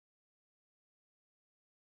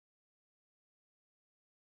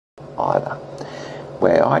either,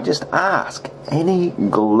 where I just ask any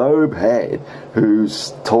globe head who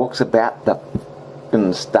talks about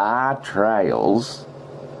the star trails.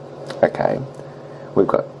 Okay, we've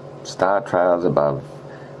got star trails above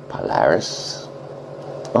Polaris.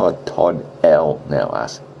 Oh, Todd L now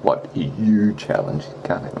asks, what you challenge? You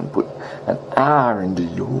can't even put an R into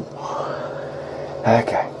your...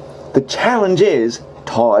 Okay, the challenge is,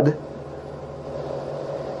 Todd,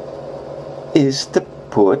 is to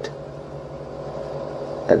put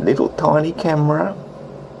a little tiny camera,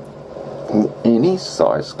 any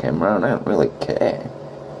size camera, I don't really care.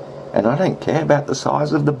 And I don't care about the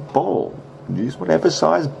size of the ball. Use whatever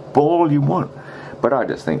size ball you want. But I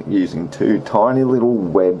just think using two tiny little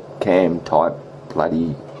webcam type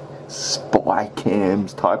bloody spy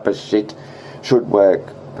cams type of shit should work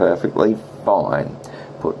perfectly fine.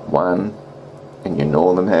 Put one in your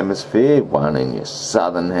northern hemisphere, one in your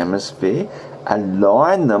southern hemisphere.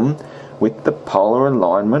 Align them with the polar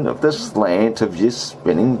alignment of the slant of your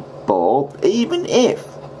spinning ball, even if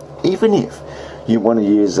you want to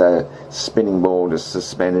use a spinning ball just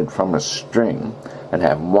suspended from a string and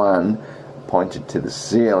have one pointed to the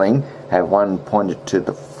ceiling, have one pointed to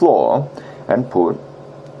the floor, and put,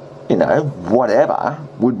 you know, whatever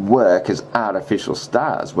would work as artificial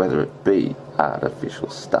stars, whether it be artificial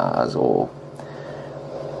stars or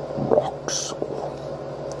rocks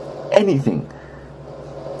or anything.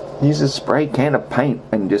 Use a spray can of paint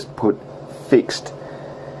and just put fixed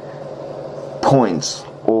points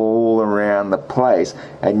all around the place,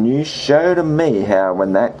 and you show to me how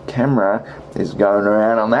when that camera is going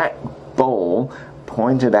around on that ball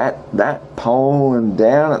pointed at that pole and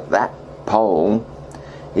down at that pole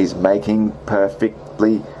is making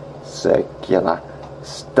perfectly circular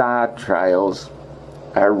star trails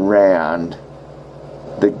around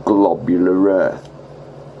the globular Earth.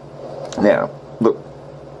 Now look,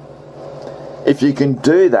 if you can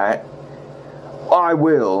do that, I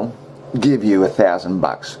will give you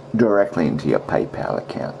 $1,000 directly into your PayPal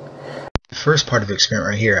account. The first part of the experiment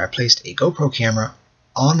right here, I placed a GoPro camera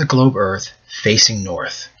on the globe Earth facing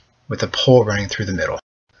north with a pole running through the middle.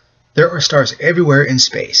 There are stars everywhere in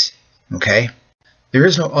space, okay? There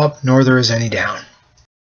is no up nor there is any down.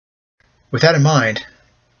 With that in mind,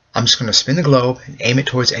 I'm just going to spin the globe and aim it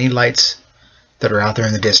towards any lights that are out there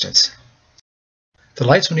in the distance. The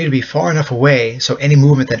lights will need to be far enough away so any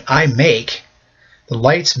movement that I make, the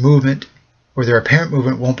light's movement or their apparent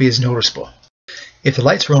movement won't be as noticeable. If the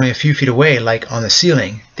lights were only a few feet away, like on the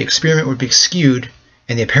ceiling, the experiment would be skewed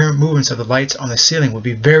and the apparent movements of the lights on the ceiling would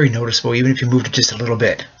be very noticeable even if you moved it just a little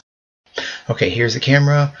bit. Okay, here's the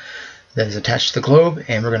camera that is attached to the globe,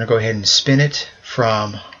 and we're going to go ahead and spin it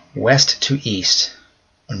from west to east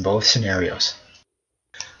on both scenarios.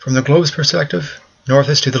 From the globe's perspective, north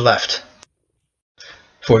is to the left.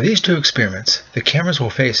 For these two experiments, the cameras will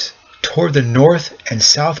face toward the north and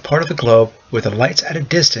south part of the globe with the lights at a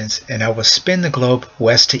distance, and I will spin the globe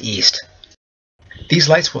west to east. These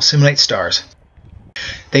lights will simulate stars.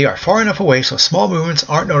 They are far enough away so small movements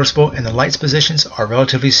aren't noticeable and the light's positions are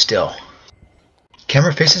relatively still.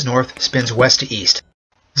 Camera faces north, spins west to east.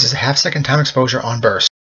 This is a half-second time exposure on burst.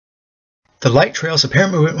 The light trail's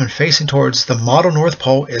apparent movement when facing towards the model North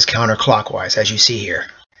Pole is counterclockwise, as you see here.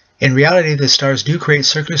 In reality, the stars do create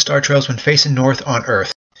circular star trails when facing north on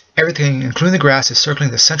Earth. Everything, including the grass, is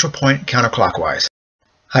circling the central point counterclockwise.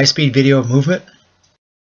 High-speed video of movement.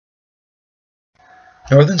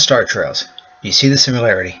 Northern star trails. You see the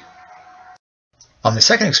similarity. On the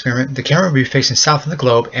second experiment, the camera will be facing south of the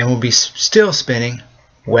globe and will be still spinning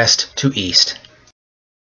west to east.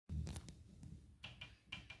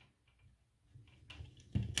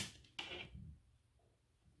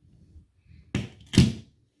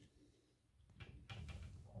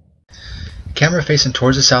 Camera facing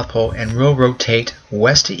towards the South Pole and will rotate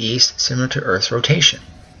west to east similar to Earth's rotation.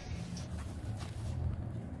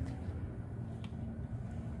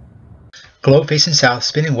 Globe facing south,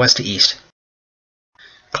 spinning west to east.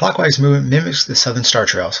 Clockwise movement mimics the southern star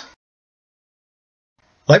trails.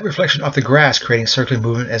 Light reflection off the grass creating circular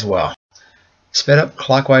movement as well. Sped up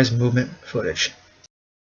clockwise movement footage.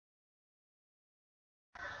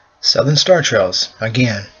 Southern star trails.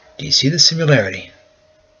 Again, do you see the similarity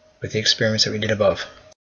with the experiments that we did above?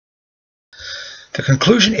 The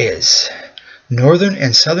conclusion is, northern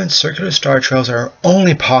and southern circular star trails are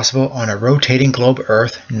only possible on a rotating globe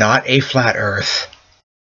Earth, not a flat Earth.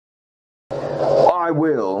 I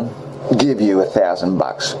will give you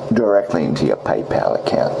 $1,000 directly into your PayPal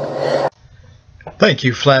account. Thank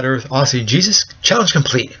you, Flat Earth Aussie Jesus. Challenge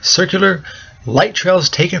complete. Circular light trails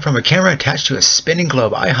taken from a camera attached to a spinning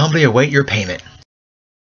globe. I humbly await your payment.